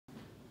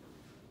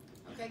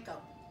Okay, go.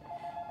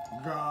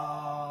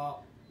 Go.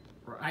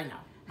 I know.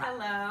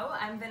 Hello,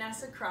 I'm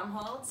Vanessa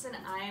Krumholtz, and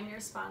I am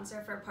your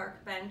sponsor for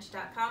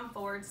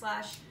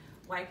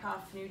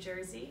parkbench.com/Wyckoff, New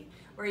Jersey,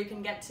 where you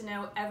can get to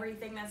know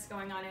everything that's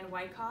going on in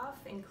Wyckoff,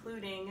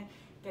 including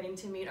getting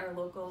to meet our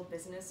local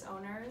business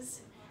owners.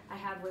 I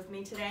have with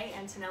me today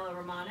Antonella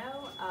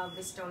Romano of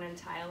the Stone and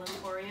Tile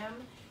Emporium.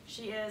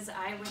 She is,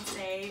 I would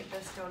say, the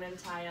Stone and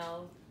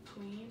Tile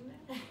queen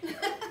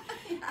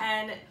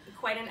and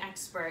quite an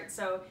expert.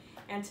 So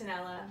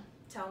Antonella,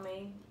 tell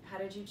me, how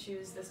did you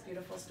choose this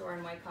beautiful store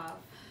in Wyckoff?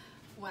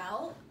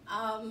 Well,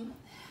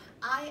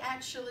 I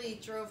actually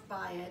drove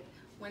by it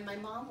when my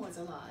mom was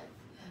alive,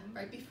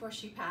 right before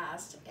she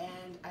passed,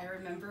 and I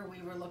remember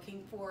we were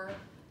looking for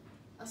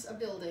a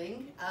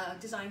building, a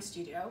design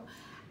studio,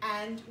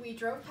 and we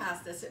drove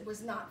past this. It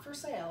was not for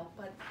sale,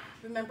 but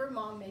remember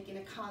Mom making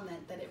a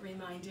comment that it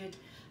reminded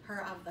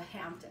her of the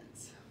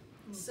Hamptons.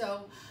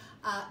 So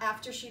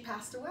after she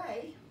passed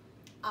away,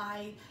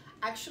 I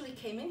actually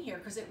came in here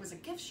because it was a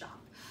gift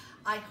shop.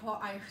 I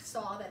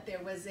saw that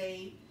there was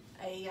a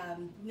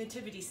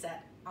nativity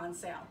set on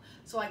sale.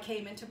 So I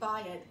came in to buy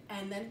it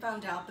and then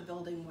found out the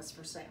building was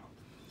for sale.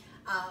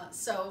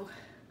 So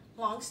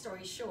long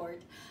story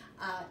short,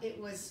 it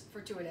was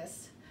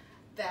fortuitous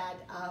that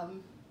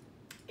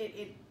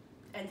it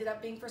ended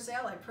up being for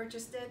sale. I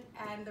purchased it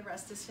and the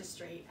rest is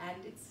history.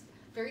 And it's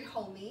very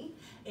homey.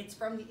 It's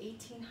from the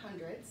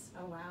 1800s.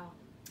 Oh, wow.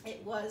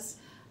 It was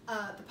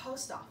the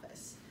post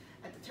office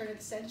at the turn of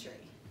the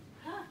century.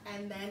 Huh.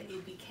 And then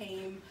it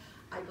became,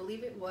 I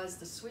believe it was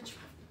the switchboard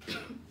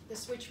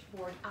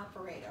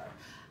operator,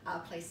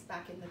 placed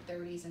back in the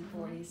 30s and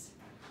 40s.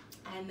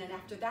 And then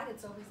after that,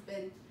 it's always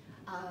been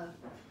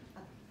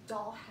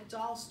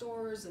doll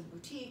stores and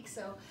boutiques.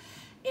 So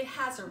it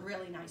has a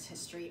really nice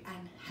history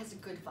and has a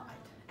good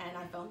vibe. And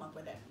I fell in love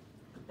with it.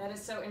 That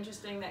is so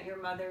interesting that your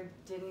mother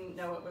didn't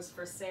know it was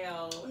for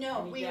sale.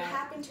 No, we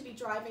happened to be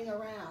driving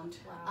around.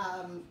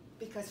 Wow.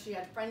 Because she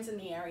had friends in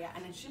the area,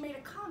 and then she made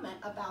a comment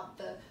about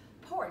the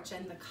porch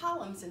and the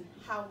columns and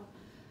how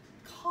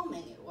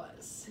calming it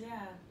was.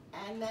 Yeah.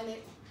 And then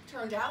it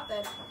turned out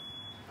that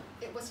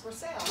it was for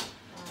sale.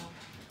 Wow.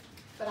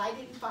 But I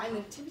didn't find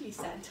the nativity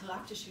set until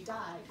after she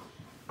died.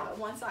 But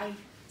once I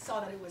saw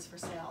that it was for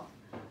sale,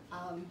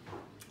 I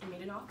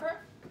made an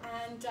offer,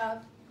 and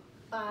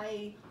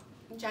by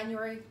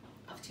January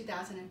of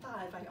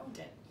 2005, I owned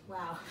it.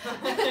 Wow.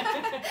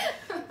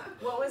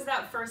 What was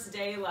that first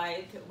day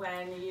like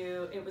when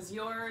it was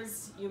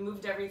yours, you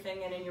moved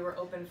everything in and you were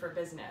open for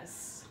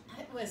business?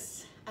 It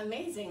was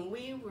amazing.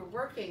 We were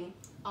working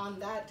on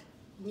that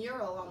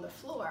mural on the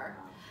floor,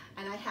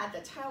 and I had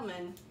the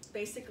tileman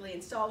basically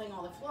installing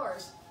all the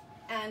floors.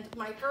 And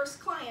my first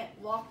client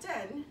walked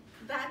in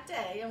that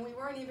day, and we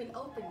weren't even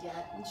open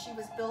yet, and she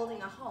was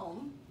building a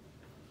home.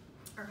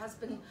 Her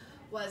husband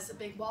was a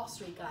big Wall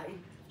Street guy.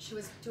 She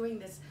was doing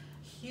this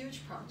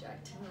huge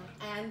project,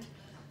 and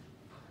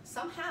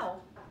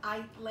somehow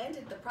I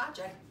landed the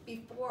project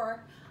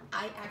before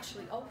I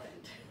actually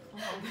opened.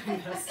 Oh my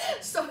goodness.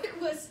 So it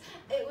was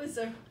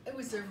a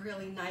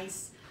really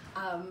nice,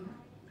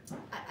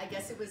 I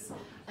guess it was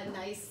a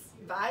nice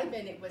vibe,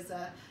 and it was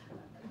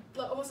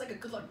almost like a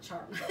good luck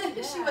charm.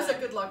 Yeah. She was a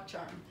good luck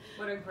charm.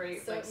 What a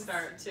great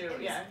start too.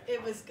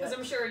 It was good. Because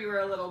I'm sure you were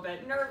a little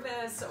bit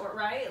nervous, or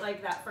right,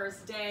 like that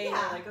first day.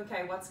 Yeah. You're like,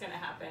 okay, what's gonna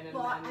happen? And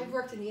well, then, I've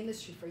worked in the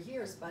industry for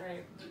years, but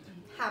right.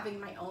 having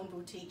my own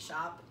boutique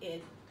shop,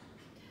 it's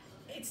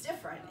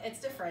different. It's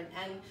different.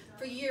 And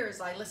for years,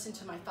 I listened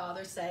to my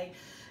father say,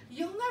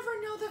 "You'll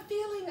never know the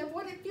feeling of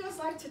what it feels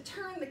like to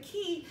turn the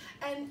key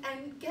and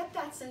get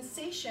that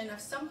sensation of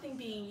something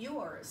being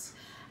yours."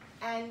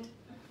 And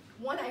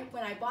when I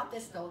bought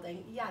this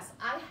building, yes,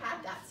 I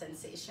had that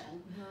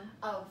sensation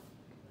of,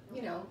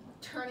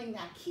 turning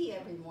that key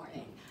every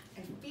morning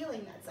and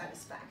feeling that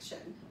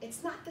satisfaction.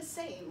 It's not the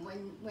same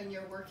when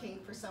you're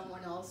working for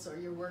someone else, or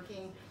you're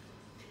working,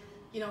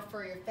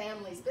 for your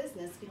family's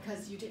business,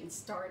 because you didn't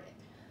start it.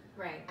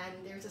 Right.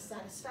 And there's a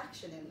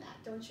satisfaction in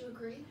that. Don't you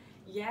agree?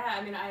 Yeah,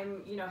 I mean,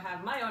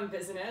 have my own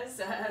business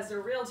as a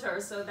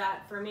realtor, so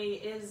that for me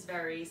is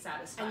very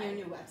satisfying. And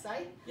your new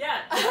website?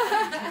 Yeah,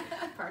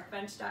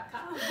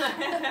 parkbench.com.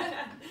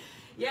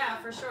 Yeah,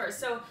 for sure.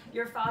 So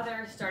your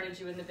father started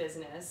you in the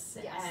business,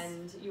 yes.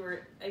 And you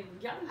were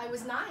young. I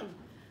was 9.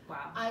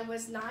 Wow. I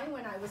was 9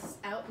 when I was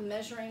out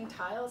measuring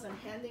tiles and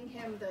handing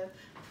him the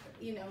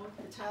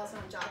tiles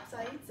on job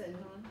sites and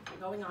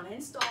going on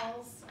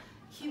installs.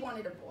 He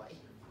wanted a boy,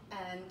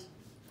 and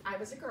I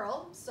was a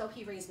girl, so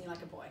he raised me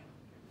like a boy.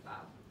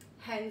 Wow.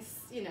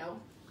 Hence,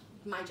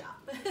 my job.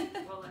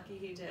 Well, lucky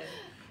he did.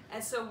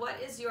 And so what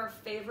is your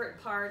favorite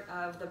part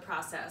of the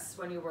process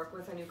when you work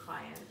with a new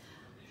client?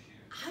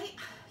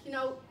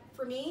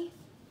 For me,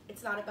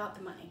 it's not about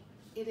the money.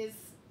 It is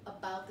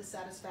about the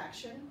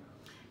satisfaction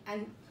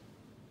and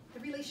the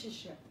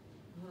relationship.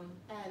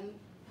 And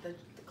the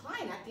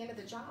client at the end of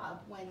the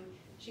job, when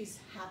she's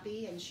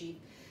happy and you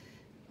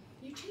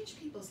change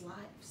people's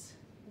lives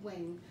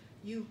when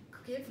you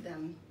give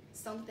them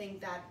something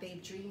that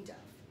they've dreamed of.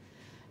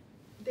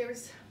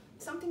 There's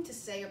something to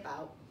say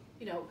about,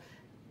 you know,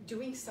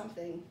 doing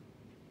something,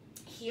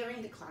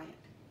 hearing the client.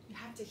 You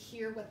have to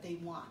hear what they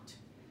want.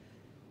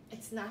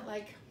 It's not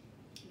like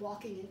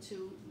walking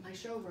into my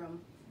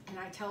showroom and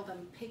I tell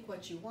them, pick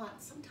what you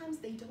want. Sometimes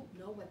they don't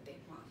know what they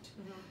want.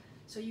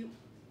 So you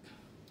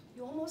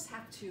almost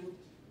have to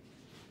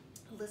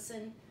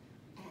listen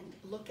and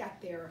look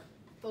at their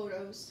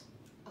photos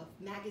of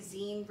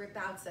magazine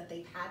rip-outs that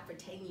they've had for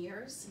 10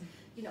 years,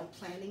 you know,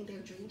 planning their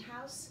dream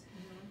house.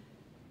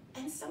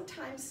 And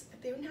sometimes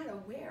they're not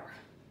aware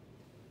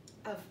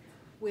of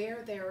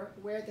where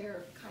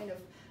they're kind of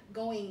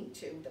going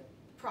to, the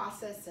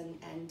process,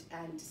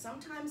 and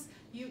sometimes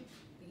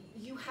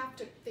you have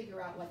to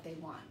figure out what they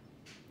want.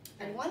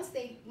 And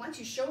once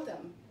you show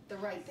them the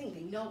right thing,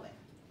 they know it.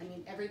 I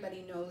mean,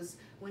 everybody knows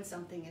when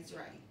something is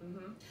right.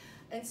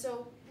 And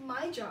so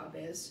my job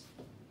is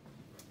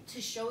to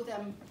show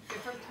them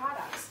different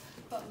products,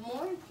 but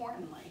more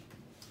importantly,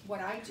 what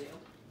I do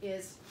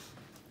is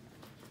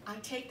I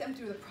take them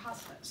through the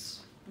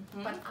process,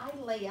 but I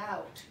lay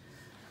out,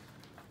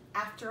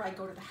 after I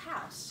go to the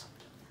house,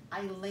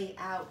 I lay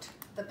out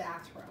the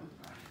bathroom.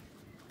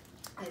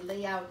 I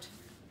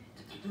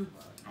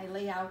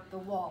lay out the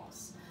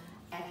walls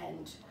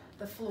and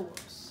the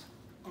floors,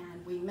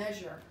 and we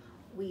measure.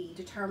 We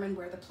determine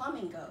where the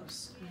plumbing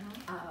goes.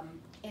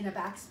 In a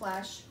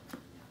backsplash,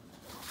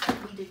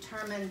 we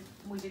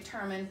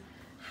determine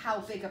how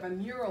big of a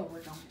mural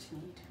we're going to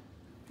need.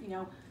 You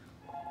know,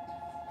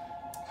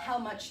 how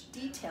much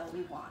detail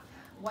we want.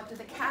 What do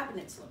the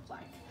cabinets look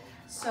like?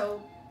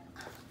 So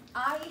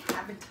I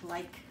happen to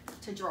like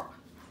to draw.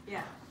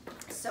 Yeah.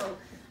 So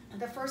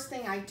the first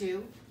thing I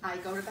do, I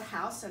go to the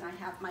house and I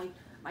have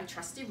my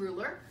trusty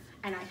ruler,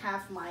 and I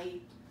have my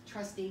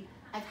trusty,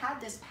 I've had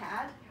this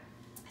pad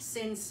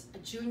since a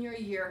junior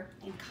year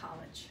in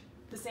college.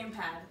 The same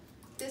pad.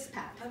 This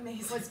pad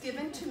Amazing. was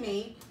given to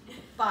me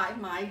by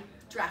my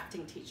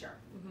drafting teacher.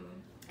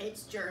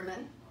 It's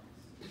German,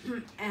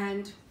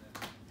 and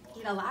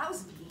it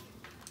allows me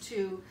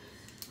to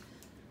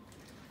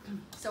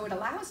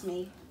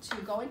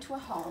go into a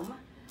home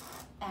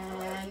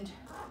and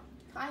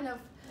kind of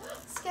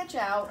sketch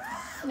out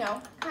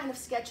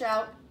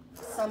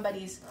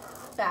somebody's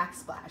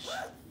backsplash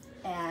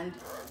and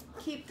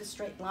keep the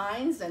straight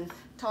lines and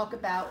talk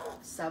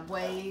about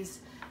subways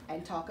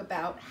and talk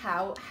about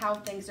how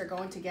things are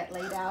going to get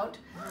laid out.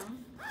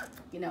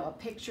 You know, a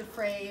picture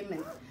frame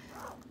and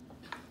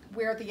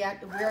where the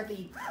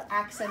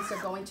accents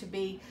are going to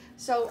be.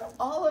 So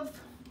all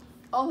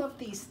of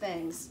these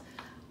things,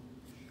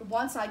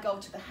 once I go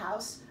to the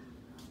house,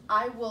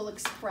 I will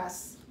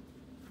express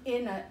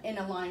in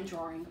a line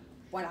drawing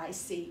what I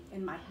see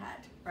in my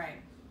head.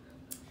 Right.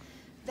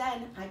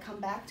 Then I come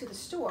back to the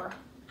store,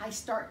 I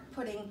start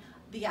putting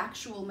the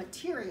actual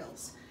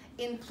materials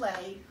in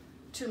play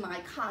to my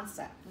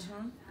concept.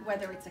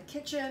 Whether it's a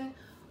kitchen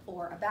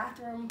or a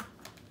bathroom,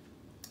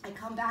 I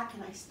come back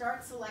and I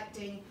start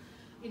selecting,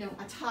 you know,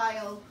 a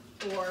tile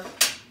or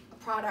a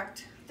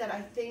product that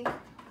I think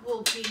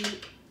will be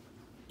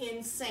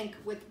in sync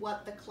with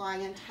what the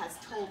client has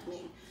told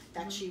me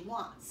that she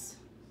wants.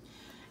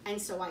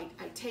 And so I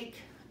take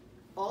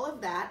all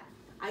of that,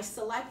 I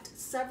select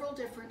several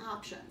different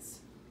options.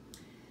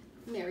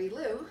 Mary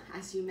Lou,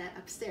 as you met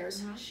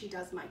upstairs, she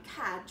does my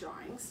CAD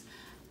drawings,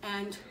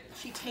 and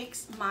she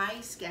takes my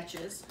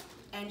sketches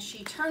and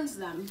she turns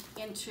them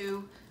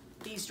into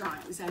these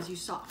drawings, as you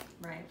saw.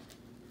 Right.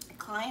 A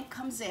client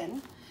comes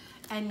in,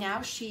 and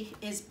now she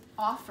is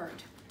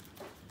offered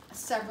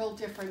several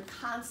different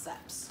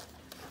concepts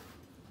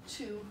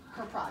to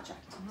her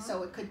project.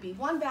 So it could be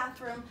one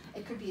bathroom,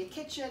 it could be a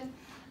kitchen.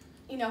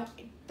 You know,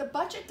 the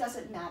budget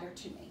doesn't matter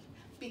to me,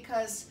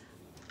 because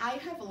I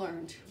have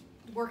learned,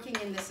 working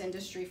in this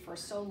industry for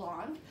so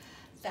long,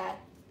 that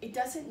it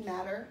doesn't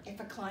matter if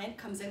a client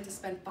comes in to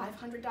spend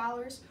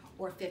 $500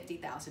 or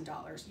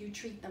 $50,000. You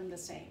treat them the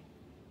same,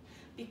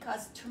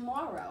 because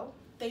tomorrow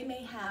they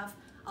may have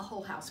a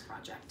whole house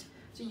project.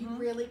 So you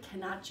really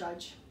cannot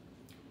judge.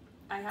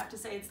 I have to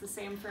say it's the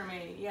same for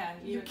me. Yeah,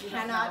 You don't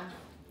cannot- know.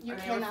 you Or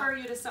they cannot- refer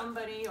you to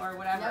somebody or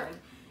whatever. Nope.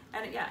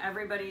 And yeah,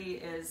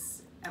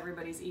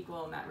 everybody's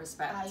equal in that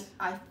respect.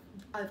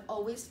 I've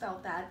always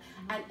felt that,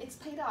 and it's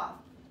paid off,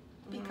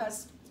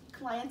 because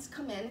clients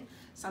come in,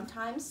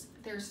 sometimes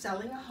they're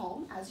selling a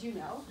home, as you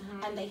know,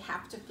 and they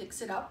have to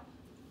fix it up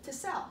to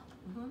sell.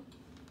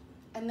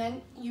 And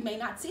then you may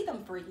not see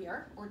them for a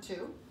year or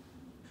two,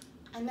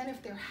 and then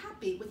if they're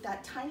happy with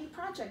that tiny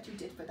project you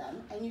did for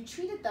them, and you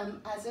treated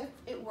them as if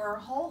it were a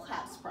whole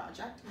house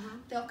project,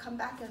 they'll come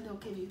back and they'll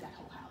give you that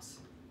whole house.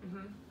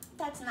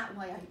 That's not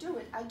why I do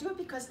it. I do it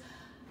because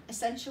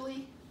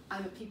essentially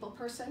I'm a people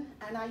person,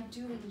 and I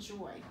do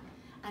enjoy,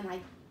 and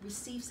I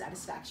receive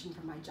satisfaction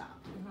from my job.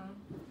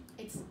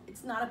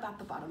 It's not about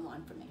the bottom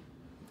line for me.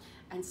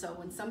 And so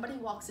when somebody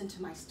walks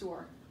into my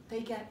store,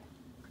 they get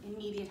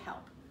immediate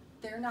help.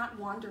 They're not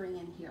wandering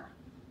in here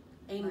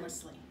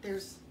aimlessly.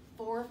 There's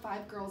 4 or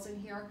 5 girls in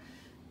here.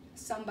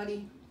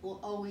 Somebody will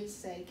always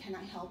say, "Can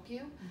I help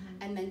you?"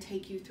 and then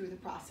take you through the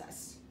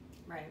process.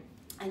 Right.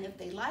 And if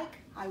they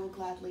like, I will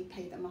gladly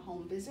pay them a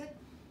home visit.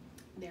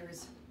 There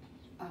is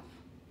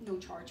no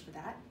charge for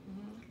that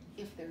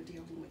if they're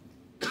dealing with.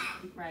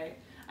 Right.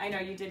 I know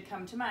you did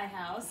come to my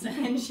house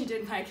and she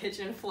did my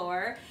kitchen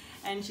floor,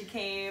 and she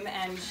came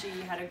and she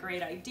had a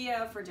great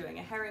idea for doing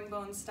a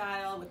herringbone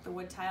style with the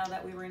wood tile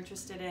that we were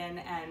interested in,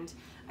 and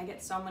I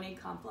get so many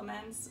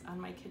compliments on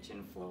my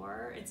kitchen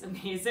floor. It's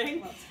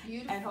amazing. Well, it's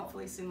beautiful. And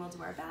hopefully soon we'll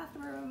do our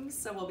bathrooms,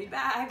 so we'll be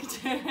back.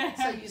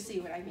 So you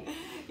see what I mean.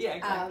 Yeah,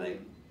 exactly.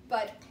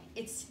 But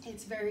it's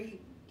very,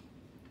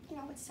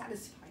 it's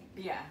satisfying.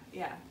 Yeah.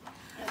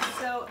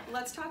 So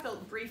let's talk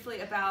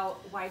briefly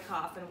about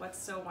Wyckoff and what's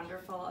so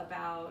wonderful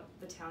about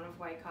the town of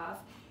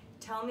Wyckoff.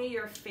 Tell me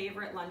your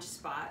favorite lunch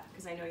spot,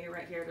 because I know you're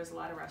right here. There's a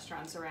lot of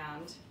restaurants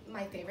around.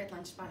 My favorite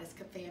lunch spot is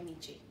Cafe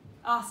Amici.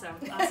 Awesome.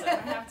 I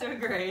have to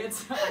agree.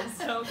 It's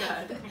so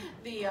good.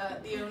 The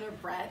owner,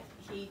 Brett,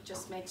 he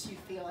just makes you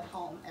feel at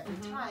home every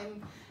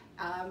time.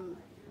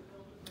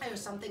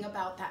 There's something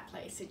about that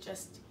place.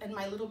 And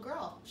my little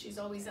girl, she's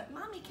always like,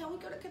 Mommy, can we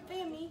go to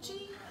Cafe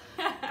Amici?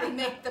 They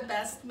make the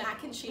best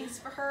mac and cheese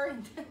for her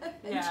and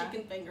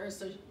chicken fingers,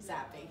 so she's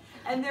happy.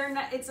 And they're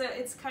not.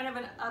 It's kind of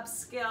an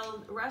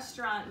upscale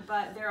restaurant,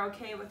 but they're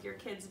okay with your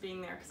kids being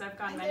there, because I've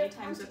gone many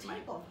times with my.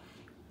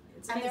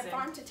 It's amazing. And they're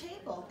farm to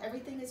table.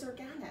 Everything is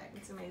organic.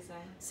 It's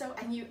amazing. So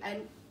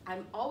and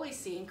I'm always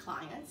seeing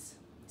clients.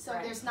 So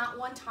there's not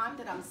one time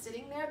that I'm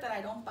sitting there that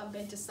I don't bump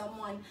into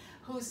someone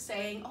who's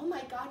saying, "Oh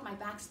my God, my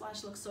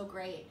backsplash looks so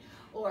great,"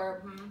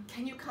 or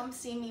 "Can you come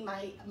see me?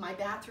 My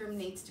bathroom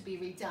needs to be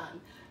redone."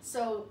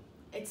 So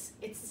it's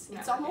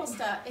almost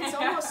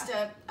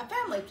a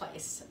family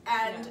place,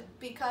 and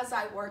because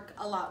I work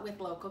a lot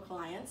with local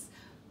clients,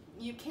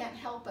 you can't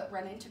help but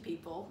run into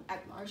people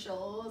at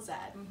Marshall's,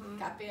 at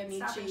Cafe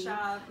Amici,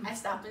 at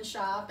Stop and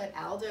Shop, at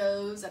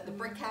Aldo's, at the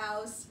Brick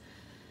House.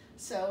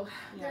 So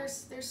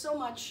there's so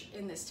much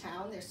in this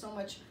town. There's so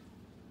much,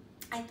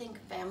 I think,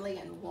 family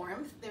and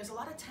warmth. There's a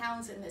lot of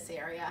towns in this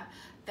area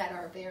that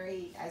are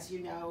very, as you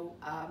know,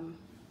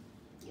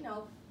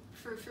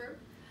 frou-frou.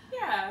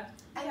 Yeah.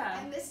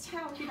 And this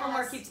town people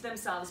more keep to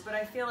themselves, but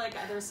I feel like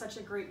there's such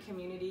a great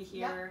community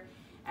here.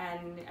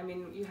 And I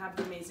mean, you have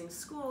the amazing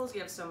schools,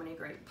 you have so many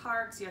great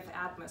parks, you have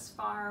Admas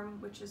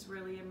Farm, which is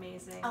really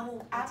amazing.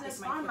 Oh,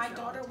 Admas Farm, my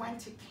daughter went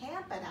to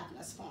camp at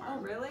Admas Farm. Oh,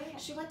 really?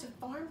 She went to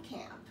farm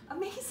camp.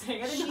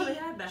 Amazing, I didn't know they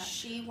had that.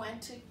 She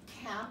went to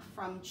camp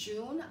from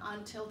June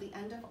until the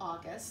end of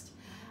August.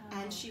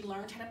 And she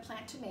learned how to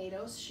plant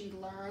tomatoes. She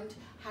learned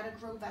how to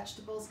grow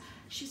vegetables.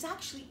 She's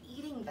actually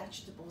eating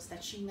vegetables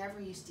that she never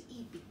used to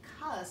eat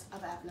because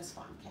of Admas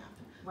Farm Camp.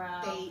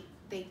 Wow.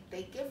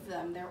 They give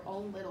them their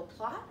own little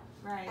plot.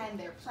 Right. And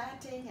they're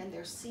planting and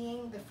they're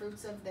seeing the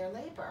fruits of their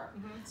labor.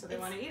 So they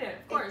want to eat it,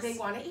 of course. They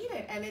want to eat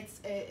it, and it's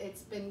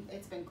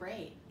been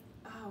great.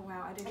 Oh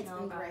wow, I didn't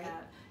know about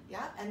that.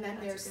 Yeah, and then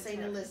there's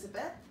St.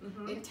 Elizabeth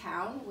in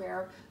town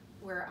where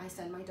I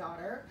send my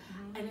daughter,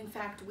 and in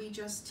fact we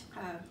just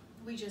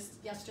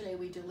yesterday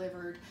we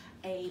delivered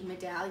a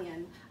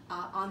medallion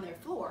on their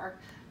floor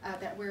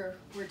that we're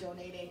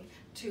donating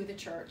to the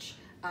church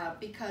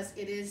because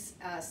it is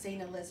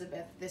St.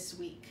 Elizabeth this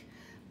week.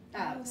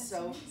 That's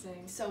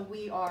amazing. So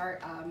we are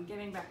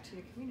giving back to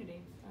the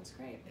community. That's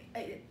great.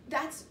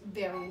 That's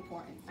very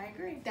important. I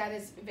agree. That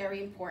is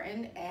very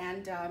important,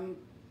 and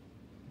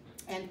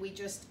we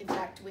just, in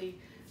fact, we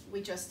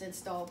just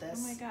installed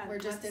this. Oh my God! We're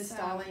just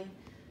installing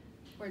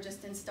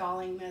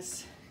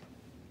this.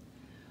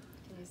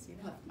 Can you see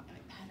that? With my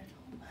iPad at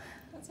home.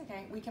 That's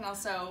okay.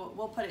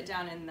 We'll put it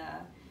down in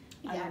the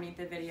underneath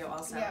the video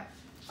also. Yeah.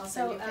 I'll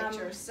send you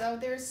pictures. So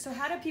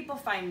how do people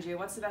find you?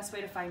 What's the best way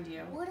to find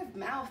you? Word of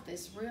mouth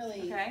is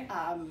really okay.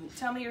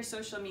 Tell me your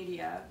social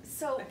media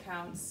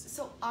accounts.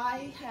 So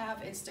I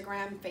have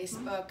Instagram,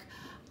 Facebook.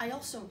 I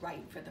also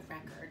write for the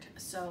Record.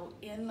 So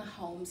in the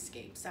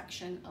Homescape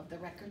section of the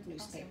Record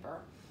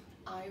newspaper,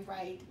 I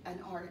write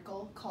an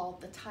article called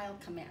 "The Tile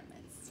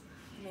Commandments."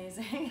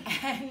 Amazing.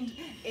 And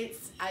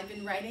I've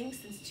been writing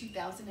since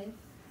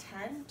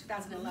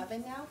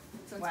 2011 now,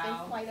 so it's been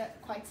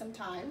quite some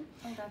time.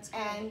 Oh, that's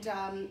great. And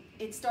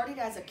it started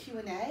as a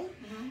Q&A,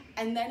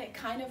 and then it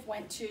kind of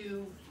went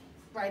to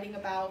writing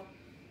about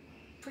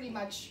pretty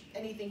much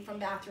anything from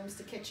bathrooms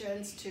to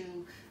kitchens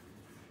to,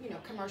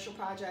 commercial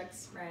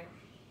projects. Right.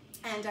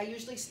 And I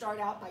usually start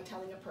out by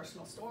telling a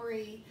personal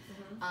story,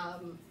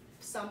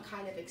 some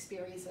kind of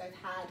experience that I've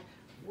had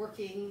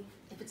working.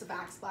 If it's a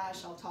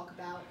backsplash, I'll talk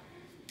about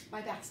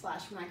my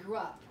backsplash when I grew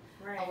up.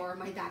 Right. Or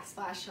my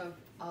backsplash of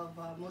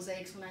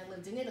mosaics when I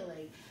lived in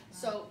Italy.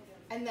 So,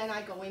 and then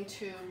I go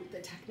into the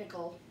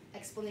technical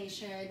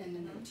explanation and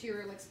then the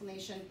material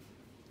explanation.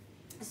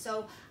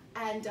 So,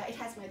 and it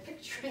has my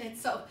picture in it.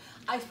 So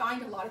I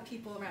find a lot of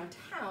people around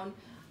town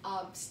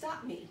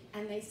stop me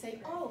and they say,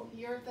 "Oh,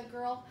 you're the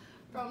girl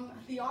from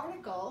the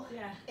article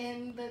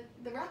in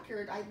the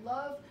Record. I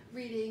love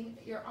reading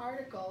your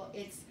article.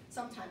 It's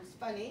sometimes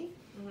funny."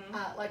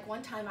 Like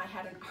one time I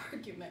had an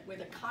argument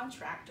with a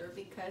contractor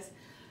because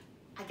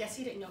I guess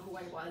he didn't know who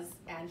I was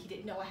and he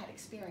didn't know I had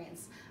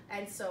experience.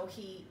 And so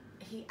he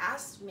he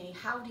asked me,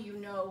 how do you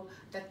know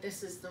that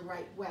this is the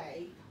right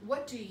way?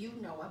 What do you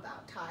know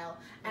about tile?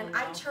 And Oh, no.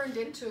 I turned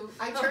into no.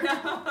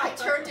 I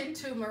turned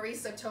into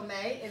Marisa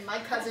Tomei in My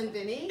Cousin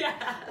Vinny.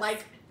 Yes.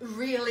 Like,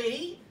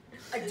 really?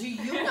 Do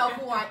you know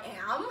who I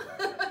am?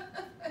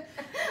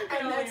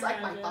 And only it's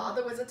like my imagine.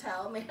 father was a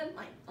tile man,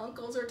 my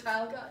uncles are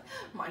tile guys,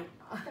 my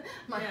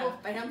Yeah. whole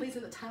family's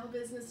in the tile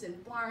business in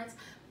Florence.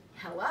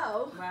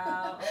 Hello.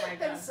 Wow. Oh my And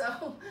God.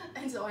 so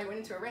I went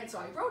into a rant, so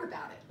I wrote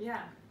about it.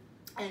 Yeah.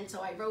 And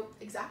so I wrote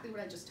exactly what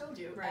I just told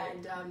you. Right.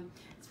 And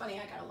it's funny,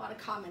 I got a lot of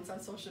comments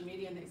on social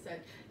media, and they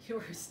said, you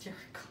were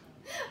hysterical.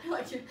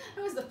 Like, that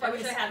was the I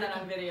wish funniest. I had that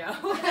on video.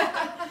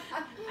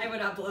 I would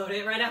upload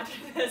it right after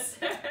this.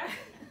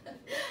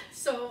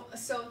 So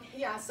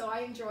I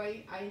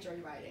enjoy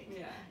writing.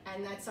 Yeah.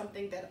 And that's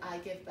something that I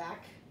give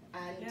back,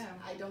 and Yeah.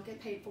 I don't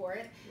get paid for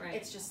it. Right.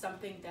 It's just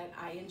something that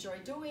I enjoy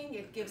doing.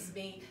 It gives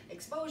me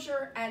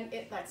exposure, and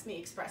it lets me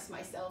express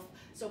myself,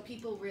 so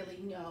people really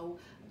know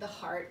the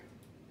heart,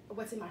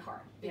 what's in my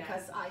heart, Yeah.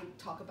 because I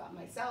talk about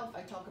myself,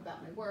 I talk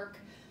about my work,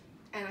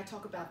 and I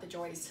talk about the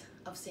joys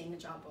of seeing a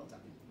job well done.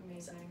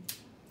 Amazing.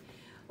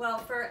 Well,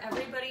 for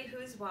everybody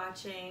who's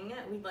watching,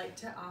 we'd like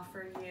to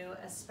offer you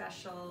a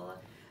special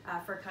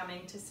for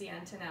coming to see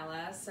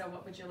Antonella. So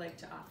what would you like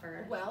to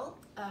offer? Well,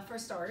 for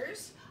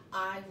starters,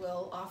 I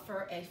will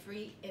offer a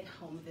free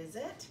in-home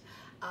visit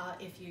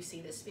if you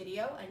see this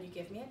video and you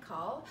give me a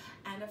call,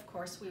 and of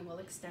course we will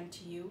extend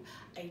to you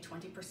a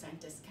 20%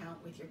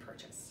 discount with your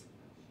purchase.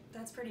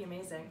 That's pretty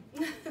amazing.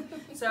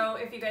 So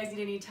if you guys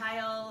need any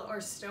tile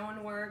or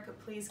stone work,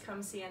 please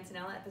come see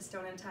Antonella at the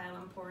Stone and Tile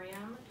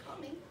Emporium Call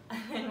me.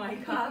 in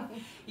Wyckoff.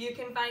 You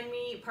can find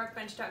me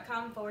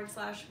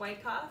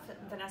parkbench.com/Wyckoff.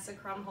 Vanessa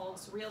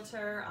Krumholtz,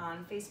 Realtor,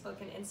 on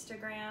Facebook and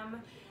Instagram.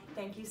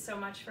 Thank you so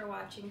much for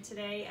watching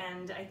today,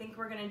 and I think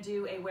we're going to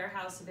do a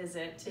warehouse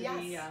visit to the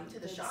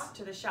shop.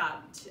 to the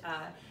shop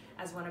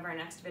as one of our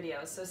next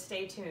videos. So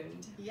stay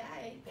tuned.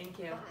 Yay. Thank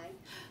you. Bye.